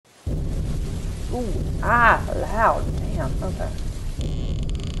Ooh, ah, loud. Damn, okay.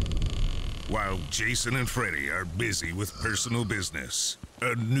 While Jason and Freddy are busy with personal business,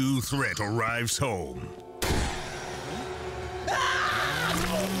 a new threat arrives home.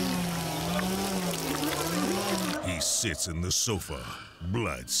 He sits in the sofa,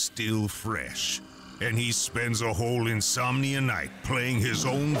 blood still fresh, and he spends a whole insomnia night playing his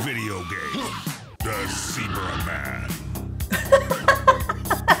own video game, the Zerba-man.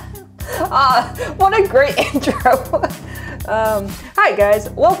 What a great intro. Hi guys,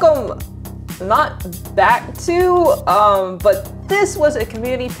 welcome not back to, but this was a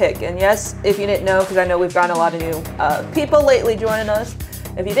community pick, and yes, if you didn't know, because I know we've gotten a lot of new people lately joining us,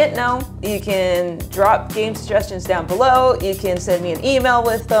 if you didn't know, you can drop game suggestions down below, you can send me an email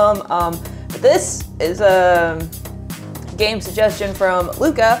with them. This is a game suggestion from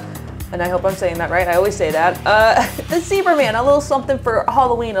Luca, and I hope I'm saying that right, I always say that. The Zerba-man, a little something for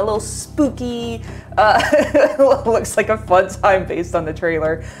Halloween, a little spooky, looks like a fun time based on the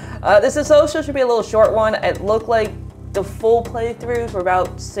trailer. This is also should be a little short one. It looked like the full playthroughs were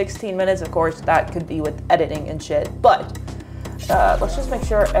about 16 minutes. Of course, that could be with editing and shit, but let's just make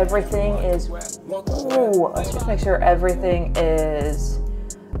sure everything is, let's just make sure everything is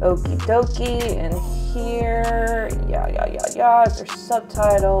okie dokie in here. Yeah. There's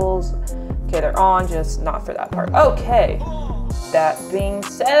subtitles. Okay, they're on, just not for that part. Okay, that being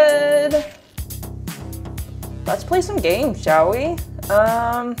said, let's play some games, shall we?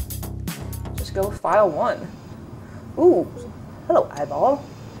 Just go with file 1. Ooh, hello, eyeball.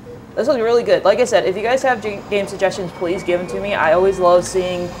 This looks really good. Like I said, if you guys have game suggestions, please give them to me. I always love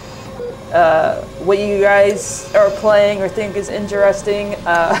seeing what you guys are playing or think is interesting.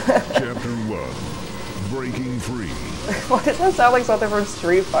 Chapter 1, Breaking Free. Why does that sound like something from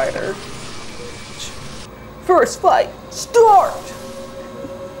Street Fighter? First fight, start!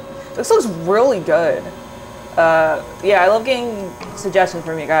 This looks really good. Yeah, I love getting suggestions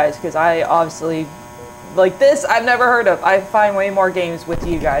from you guys, because I obviously, like this, I've never heard of. I find way more games with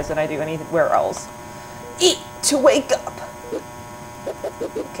you guys than I do anywhere else. Eat to wake up!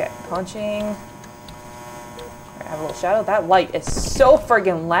 Okay, punching. I have a little shadow. That light is so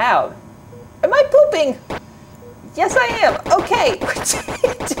friggin' loud. Am I pooping? Yes, I am. Okay.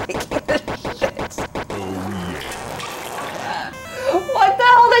 Taking a shit. Oh, yeah. What the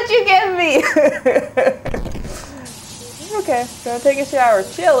hell did you give me? Okay, gonna take a shower.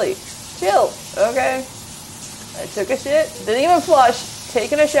 Chilly. Chill. Okay. I took a shit. Didn't even flush.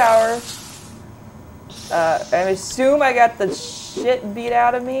 Taking a shower. I assume I got the shit beat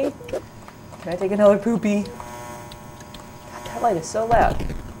out of me. Can I take another poopy? God, that light is so loud.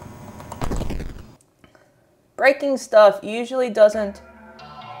 Breaking stuff usually doesn't...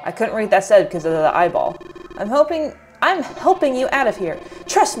 I couldn't read that said because of the eyeball. I'm helping you out of here.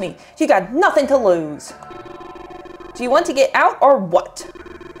 Trust me, you got nothing to lose. Do you want to get out or what?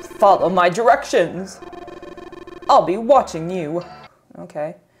 Follow my directions. I'll be watching you.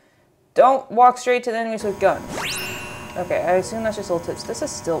 Okay. Don't walk straight to the enemies with guns. Okay, I assume that's just little tips. This is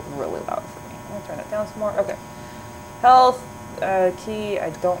still really loud for me. I'm gonna turn it down some more. Okay. Health, key, I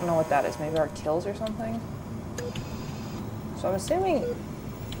don't know what that is. Maybe our kills or something? So I'm assuming...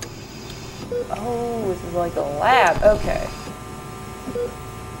 Oh, this is like a lab. Okay.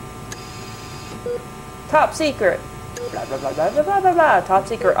 Top secret. Blah, blah, blah, blah, blah, blah, blah, blah. Top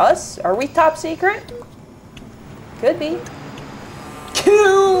secret us? Are we top secret? Could be.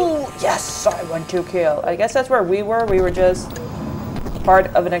 Kill! Yes, I want to kill. I guess that's where we were. We were just part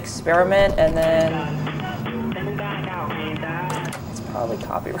of an experiment, and then it's probably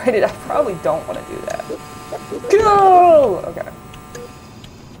copyrighted. I probably don't want to do that. Kill! Okay.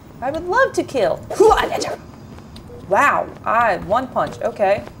 I would love to kill. Wow, one punch.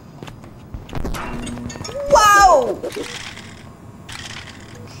 Okay. Wow!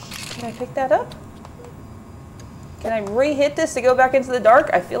 Can I pick that up? Can I re-hit this to go back into the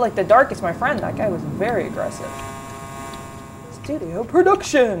dark? I feel like the dark is my friend. That guy was very aggressive. Studio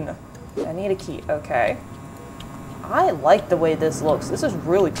production. I need a key. Okay. I like the way this looks. This is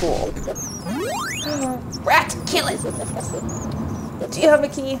really cool. Rat, kill it! Do you have a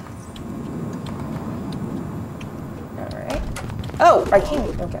key? Alright. Oh, I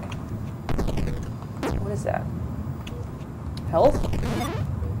can't. Okay. What is that? Health?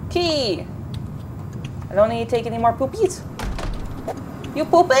 Key! I don't need to take any more poopies. You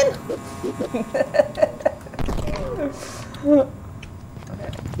pooping? Okay.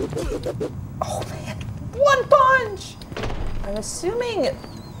 Oh man, one punch! I'm assuming...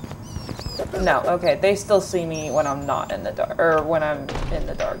 No, okay, they still see me when I'm not in the dark, or when I'm in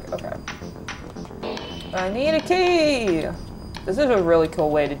the dark, okay. I need a key! This is a really cool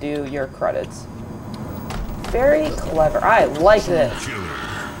way to do your credits. Very clever. I like this.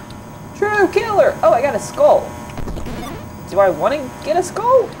 True killer. Oh, I got a skull. Do I want to get a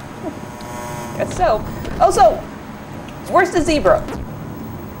skull? Guess so. Also, where's the zebra?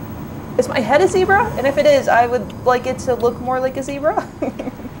 Is my head a zebra? And if it is, I would like it to look more like a zebra.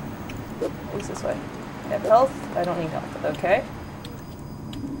 What's this way? I have health? I don't need health. Okay.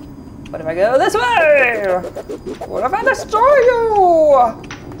 What if I go this way? What if I destroy you?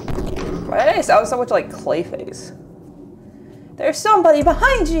 Why did I sound so much like Clayface? There's somebody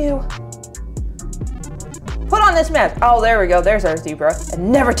behind you. Put on this mask. Oh, there we go. There's our zebra. And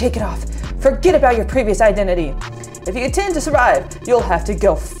never take it off. Forget about your previous identity. If you intend to survive, you'll have to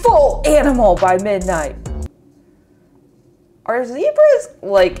go full animal by midnight. Are zebras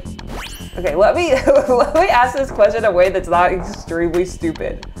like... Okay, let me ask this question in a way that's not extremely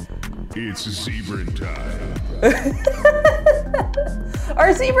stupid. It's zebra time.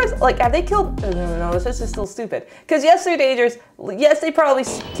 Are zebras, like, have they killed... No, this is still stupid. Because yes, they're dangerous. Yes, they probably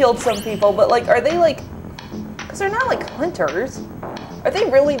killed some people, but like, are they like... Because they're not like hunters. Are they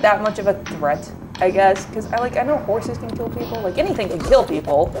really that much of a threat, I guess? Because I know horses can kill people. Like, anything can kill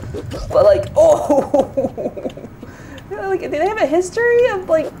people. But like, oh... Like, do they have a history of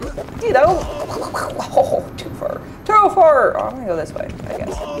like, you know... Oh, too far. Too far! Oh, I'm gonna go this way, I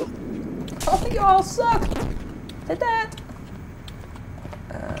guess. Oh, you all suck! Did that?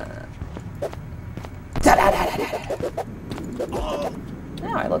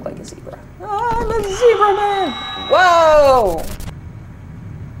 Now I look like a zebra. Oh, I'm a Zerba-man! Whoa!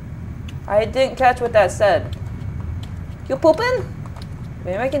 I didn't catch what that said. You pooping?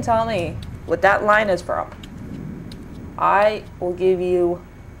 Maybe I can tell me what that line is from. I will give you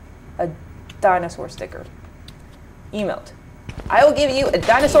a dinosaur sticker. Emote. I will give you a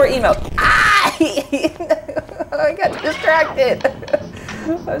dinosaur emote. Ah! I got distracted.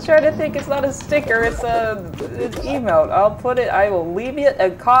 I was trying to think it's not a sticker, it's emote. I'll put it, I will leave it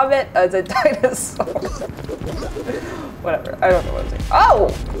a comment as a dinosaur. Whatever, I don't know what I'm saying.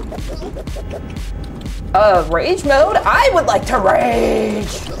 Oh! Rage mode? I would like to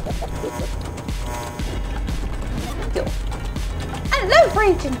rage! I love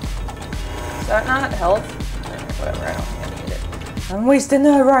raging! Is that not health? Whatever, I don't need it. I'm wasting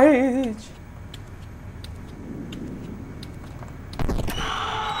the rage!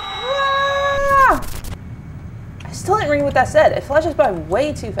 I still didn't read what that said. It flashes by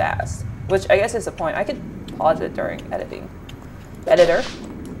way too fast. Which I guess is the point. I could pause it during editing. Editor.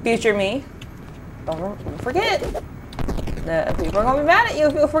 Future me. Don't forget. People are gonna be mad at you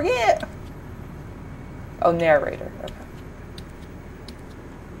if you forget. Oh, narrator. Okay.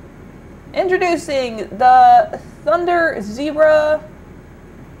 Introducing the Thunder Zebra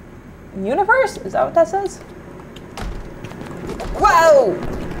universe? Is that what that says? Whoa!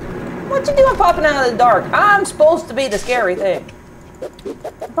 What you doing popping out of the dark? I'm supposed to be the scary thing.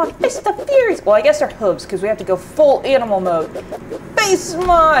 My fist of furies. Well, I guess they're hooves because we have to go full animal mode. Face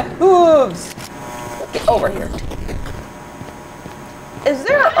my hooves! Get over here. Is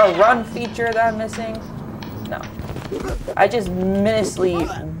there a run feature that I'm missing? No. I just menacingly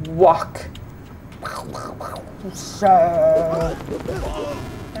walk.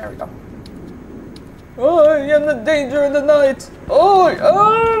 There we go. I am the danger of the night. I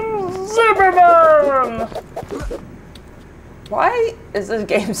am Zerba-man. Why is this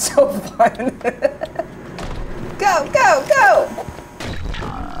game so fun? Go, go, go!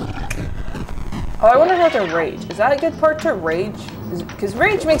 Oh, I wonder how to rage. Is that a good part to rage? Because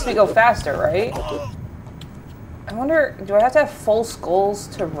rage makes me go faster, right? I wonder, do I have to have full skulls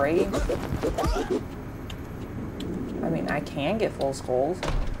to rage? I mean, I can get full skulls.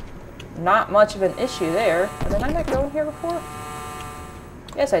 Not much of an issue there. Did I not go in here before?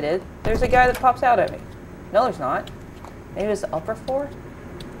 Yes, I did. There's a guy that pops out at me. No, there's not. Maybe it's the upper floor?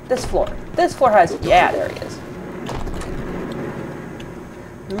 This floor. This floor has... Yeah, there he is.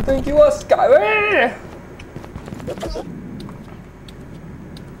 You think you are Skyway?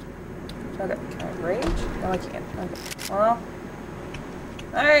 Okay, can I rage? No, I can't. Okay. Well...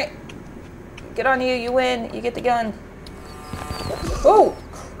 Alright. Good on you. You win. You get the gun. Oh!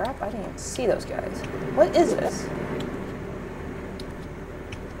 Crap, I didn't even see those guys. What is this?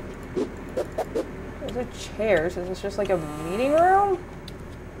 Those are chairs. Is this just like a meeting room?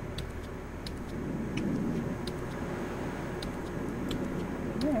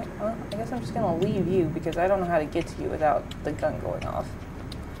 Alright, well, I guess I'm just gonna leave you because I don't know how to get to you without the gun going off.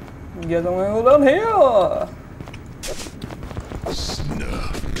 Guess I'm gonna go down here!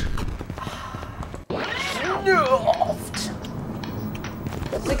 Snuffed. Snuffed!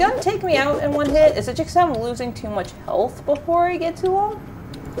 Does the gun take me out in one hit? Is it just 'cause I'm losing too much health before I get to him?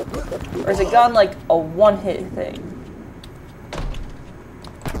 Or is it gun like a one-hit thing?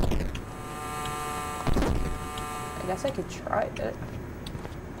 I guess I could try it.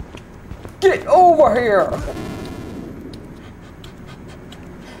 Get over here! I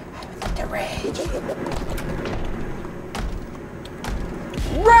would like to rage.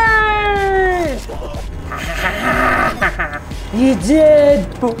 Rage! You did,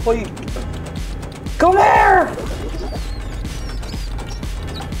 boy! Come here!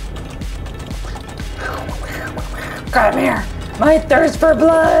 Come here! My thirst for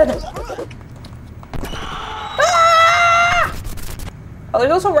blood! Ah! Oh,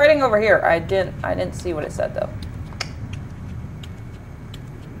 there's also writing over here. I didn't see what it said though.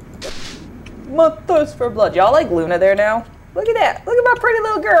 My thirst for blood. Y'all like Luna there now? Look at that! Look at my pretty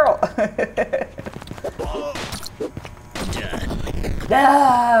little girl!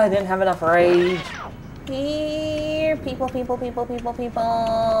 Ah, I didn't have enough rage. Here, people. I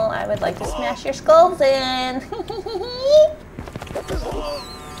would like to smash your skulls in.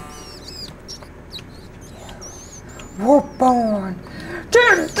 We're born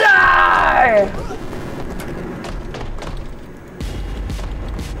to die!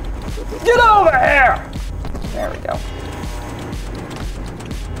 Get over here! There we go.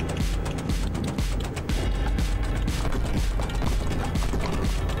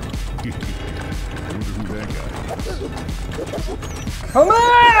 Come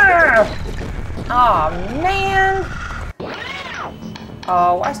here! Aw, man!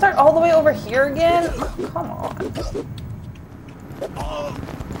 Oh, I start all the way over here again? Oh, come on.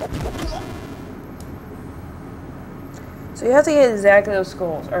 So you have to get exactly those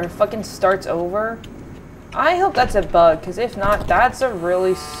skulls, or it fucking starts over? I hope that's a bug, because if not, that's a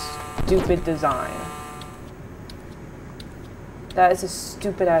really stupid design. That is a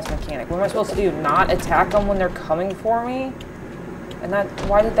stupid-ass mechanic. What am I supposed to do? Not attack them when they're coming for me? And that,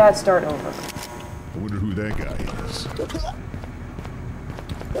 why did that start over? I wonder who that guy is.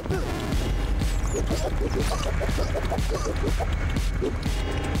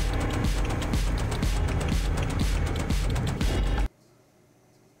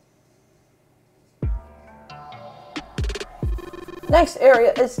 Next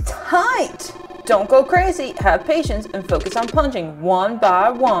area is tight. Don't go crazy. Have patience and focus on punching one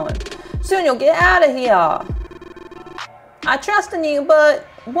by one. Soon you'll get out of here. I trust in you, but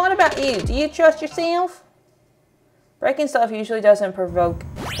what about you? Do you trust yourself? Breaking stuff usually doesn't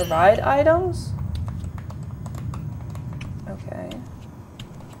provide items. Okay.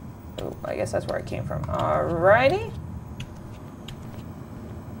 Oh, I guess that's where it came from. Alrighty.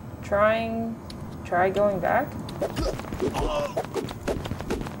 Try going back.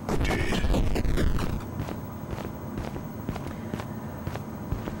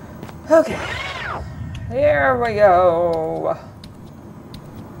 Okay. Here we go.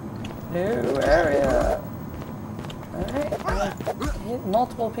 New area. Alright, I hit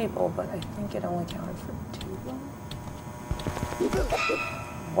multiple people, but I think it only counted for 2.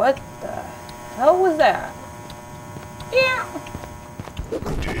 What the hell was that? Yeah.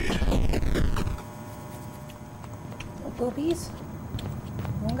 No poopies?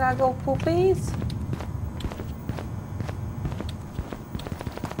 You don't gotta go poopies?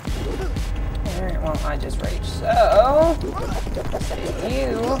 Alright, well, I just raged, so say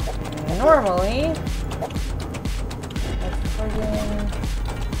you normally friggin'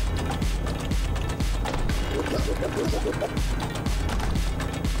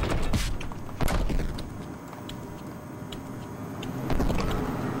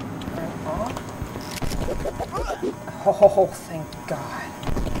 oh, thank God.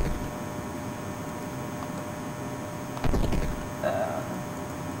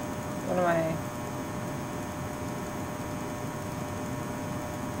 What am I?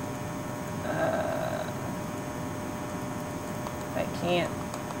 I can't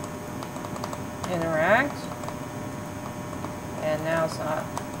interact, and now it's not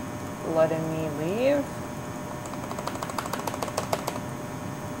letting me leave.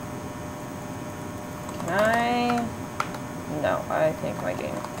 Can I? No, I think my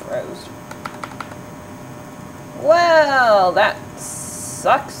game froze. Well, that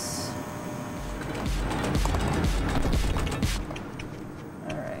sucks.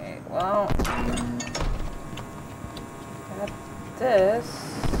 Alright, well, got this.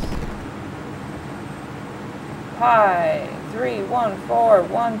 Pi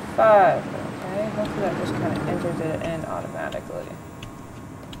 31415. Okay, hopefully that just kind of enters it in automatically.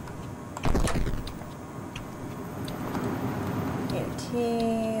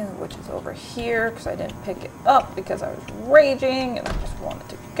 Key, which is over here because I didn't pick it up because I was raging and I just wanted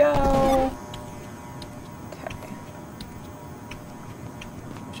to go. Okay.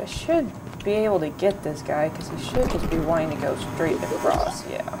 Which I should be able to get this guy, because he should just be wanting to go straight across,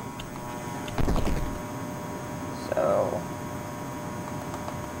 yeah. So...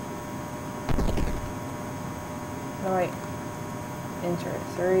 how do I enter it?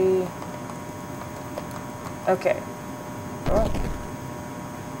 3... okay. Oh.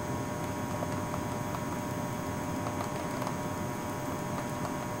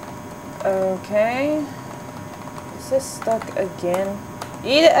 Okay. Is this stuck again?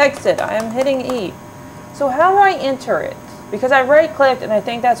 E to exit. I am hitting E. So how do I enter it? Because I right-clicked and I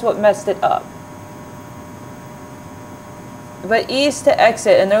think that's what messed it up. But E is to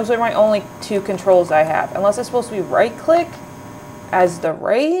exit, and those are my only two controls I have. Unless it's supposed to be right-click as the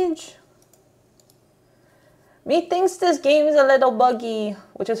rage. Me thinks this game is a little buggy,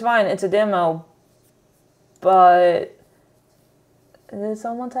 which is fine. It's a demo. But... did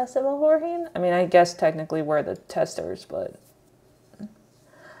someone test it beforehand? I mean, I guess technically we're the testers, but...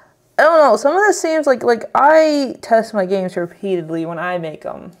 I don't know. Some of this seems like I test my games repeatedly when I make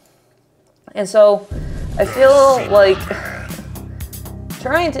them. And so, I feel like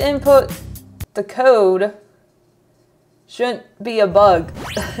trying to input the code shouldn't be a bug.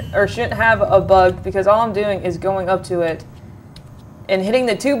 Or shouldn't have a bug, because all I'm doing is going up to it and hitting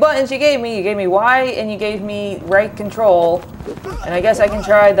the two buttons you gave me. You gave me Y and you gave me right control. And I guess I can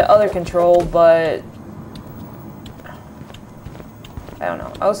try the other control, but... I don't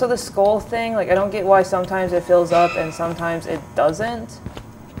know. Also, the skull thing, like, I don't get why sometimes it fills up and sometimes it doesn't.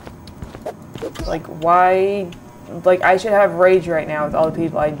 Like, why... like, I should have rage right now with all the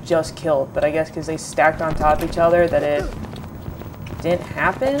people I just killed, but I guess because they stacked on top of each other that it didn't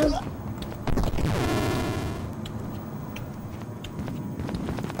happen?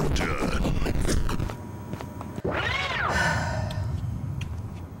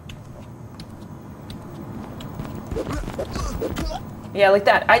 Yeah, like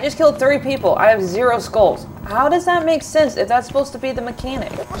that. I just killed 3 people. I have 0 skulls. How does that make sense if that's supposed to be the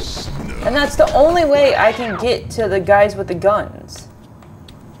mechanic? And that's the only way I can get to the guys with the guns.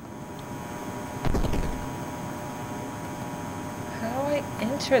 How do I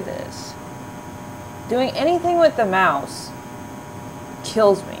enter this? Doing anything with the mouse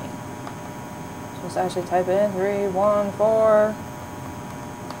kills me. So let's actually type in 3, 1, 4...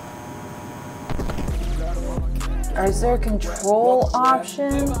 is there a control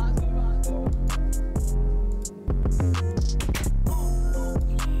option? No,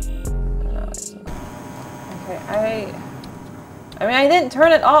 it's not. Okay, I mean, I didn't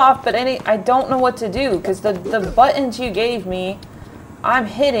turn it off, but I don't know what to do, because the buttons you gave me, I'm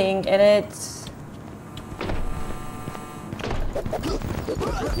hitting, and it's...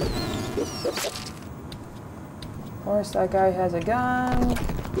 of course, that guy has a gun.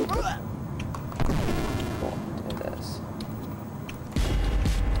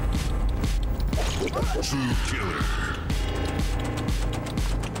 True killer.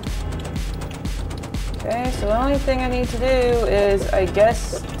 Okay, so the only thing I need to do is, I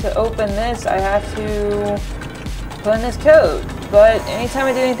guess, to open this, I have to put in this code. But anytime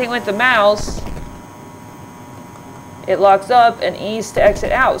I do anything with the mouse, it locks up and E's to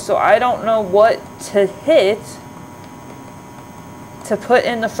exit out. So I don't know what to hit to put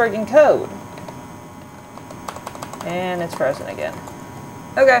in the friggin' code. And it's frozen again.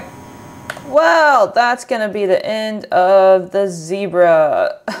 Okay. Well, that's gonna be the end of the Zebra-man,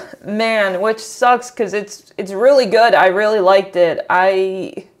 which sucks because it's really good. I really liked it.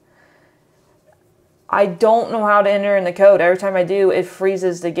 I don't know how to enter in the code. Every time I do, it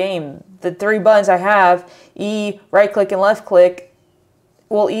freezes the game. The 3 buttons I have, E, right click and left click,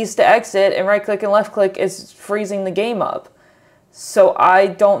 well, E's to exit, and right click and left click is freezing the game up. So I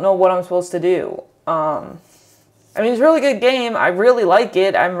don't know what I'm supposed to do. I mean, it's a really good game. I really like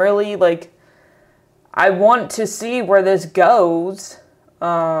it. I'm really, like, I want to see where this goes.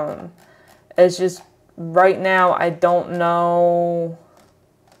 It's just, right now, I don't know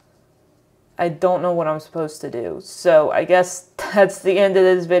what I'm supposed to do. So, I guess that's the end of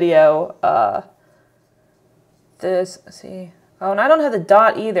this video. Let's see. Oh, and I don't have the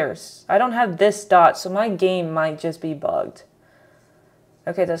dot either. I don't have this dot, so my game might just be bugged.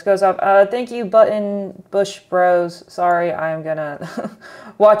 Okay, this goes off. Thank you, Button Bush Bros. Sorry, I'm gonna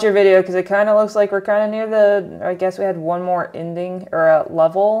watch your video because it kind of looks like we're kind of near the... I guess we had one more ending or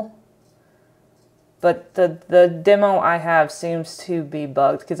level. But the demo I have seems to be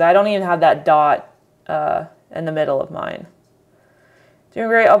bugged because I don't even have that dot in the middle of mine. Doing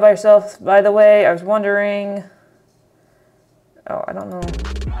great all by yourself. By the way, I was wondering... Oh, I don't know.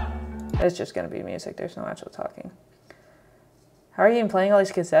 It's just gonna be music. There's no actual talking. How are you even playing all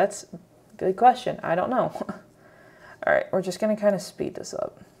these cassettes? Good question. I don't know. Alright, we're just going to kind of speed this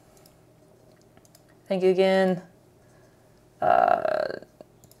up. Thank you again.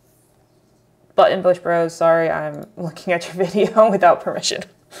 Button Bush Bros, sorry, I'm looking at your video without permission.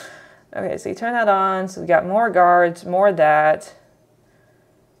 Okay, so you turn that on, so we got more guards, more of that.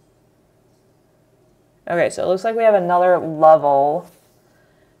 Okay, so it looks like we have another level.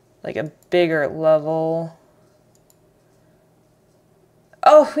 Like a bigger level.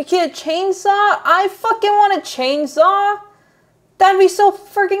 Oh, we get a chainsaw? I fucking want a chainsaw! That'd be so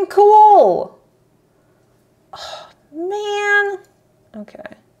freaking cool! Oh, man. Okay.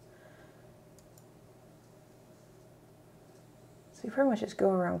 So you pretty much just go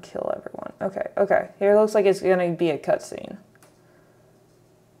around and kill everyone. Okay, okay. Here it looks like it's gonna be a cutscene.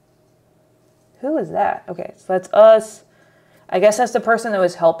 Who is that? Okay, so that's us. I guess that's the person that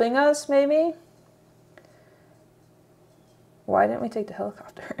was helping us, maybe? Why didn't we take the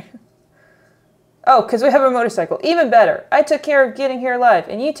helicopter? Oh, because we have a motorcycle. Even better. I took care of getting here alive,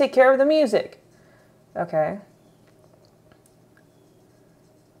 and you take care of the music. Okay.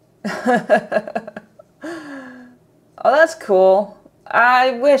 Oh, that's cool.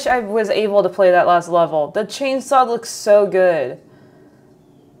 I wish I was able to play that last level. The chainsaw looks so good.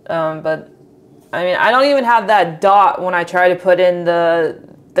 But, I mean, I don't even have that dot when I try to put in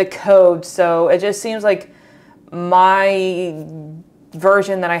the code, so it just seems like my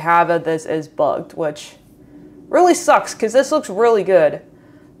version that I have of this is bugged, which really sucks, because this looks really good.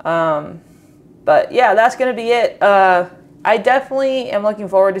 But, yeah, that's going to be it. I definitely am looking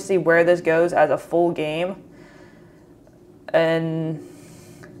forward to see where this goes as a full game. And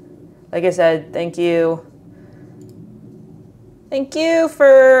like I said, thank you. Thank you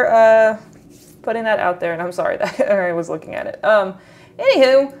for putting that out there. And I'm sorry that I was looking at it.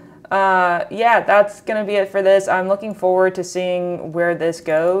 Anywho, yeah, that's going to be it for this. I'm looking forward to seeing where this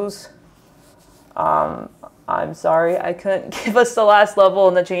goes. I'm sorry I couldn't give us the last level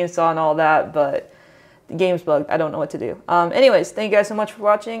and the chainsaw and all that, but the game's bugged. I don't know what to do. Anyways, thank you guys so much for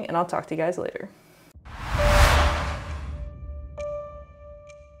watching, and I'll talk to you guys later.